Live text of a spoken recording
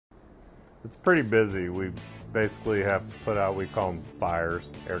It's pretty busy. We basically have to put out, we call them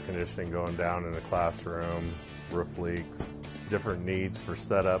fires, air conditioning going down in the classroom, roof leaks, different needs for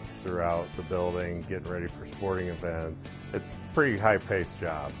setups throughout the building, getting ready for sporting events. It's a pretty high-paced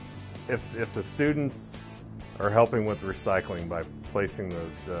job. If the students are helping with recycling by placing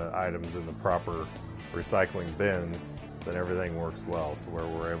the items in the proper recycling bins, then everything works well to where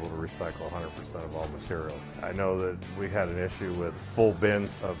we're able to recycle 100% of all materials. I know that we had an issue with full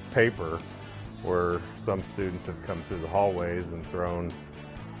bins of paper where some students have come through the hallways and thrown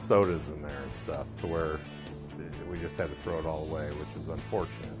sodas in there and stuff to where we just had to throw it all away, which is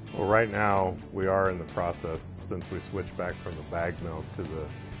unfortunate. Well, right now we are in the process, since we switched back from the bag milk to the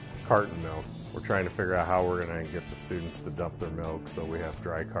carton milk, we're trying to figure out how we're going to get the students to dump their milk so we have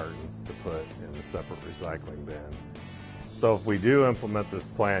dry cartons to put in a separate recycling bin. So if we do implement this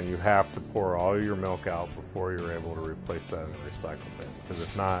plan, you have to pour all your milk out before you're able to replace that in a recycle bin, because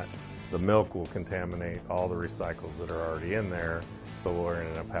if not, the milk will contaminate all the recycles that are already in there, so we'll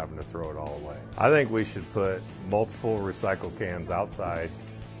end up having to throw it all away. I think we should put multiple recycle cans outside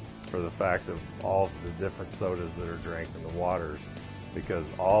for the fact of all of the different sodas that are drank in the waters, because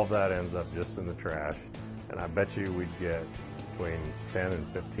all of that ends up just in the trash, and I bet you we'd get between 10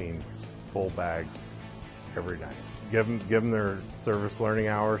 and 15 full bags every night. Give them their service learning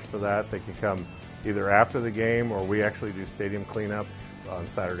hours for that. They can come either after the game, or we actually do stadium cleanup on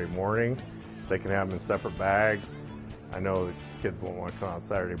Saturday morning. They can have them in separate bags. I know the kids won't want to come out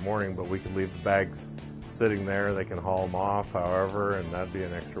Saturday morning, but we can leave the bags sitting there. They can haul them off, however, and that'd be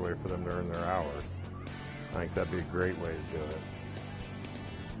an extra way for them to earn their hours. I think that'd be a great way to do it.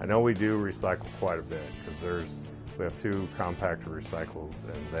 I know we do recycle quite a bit, because we have 2 compactor recycles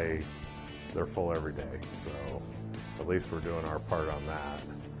and they're full every day, so at least we're doing our part on that.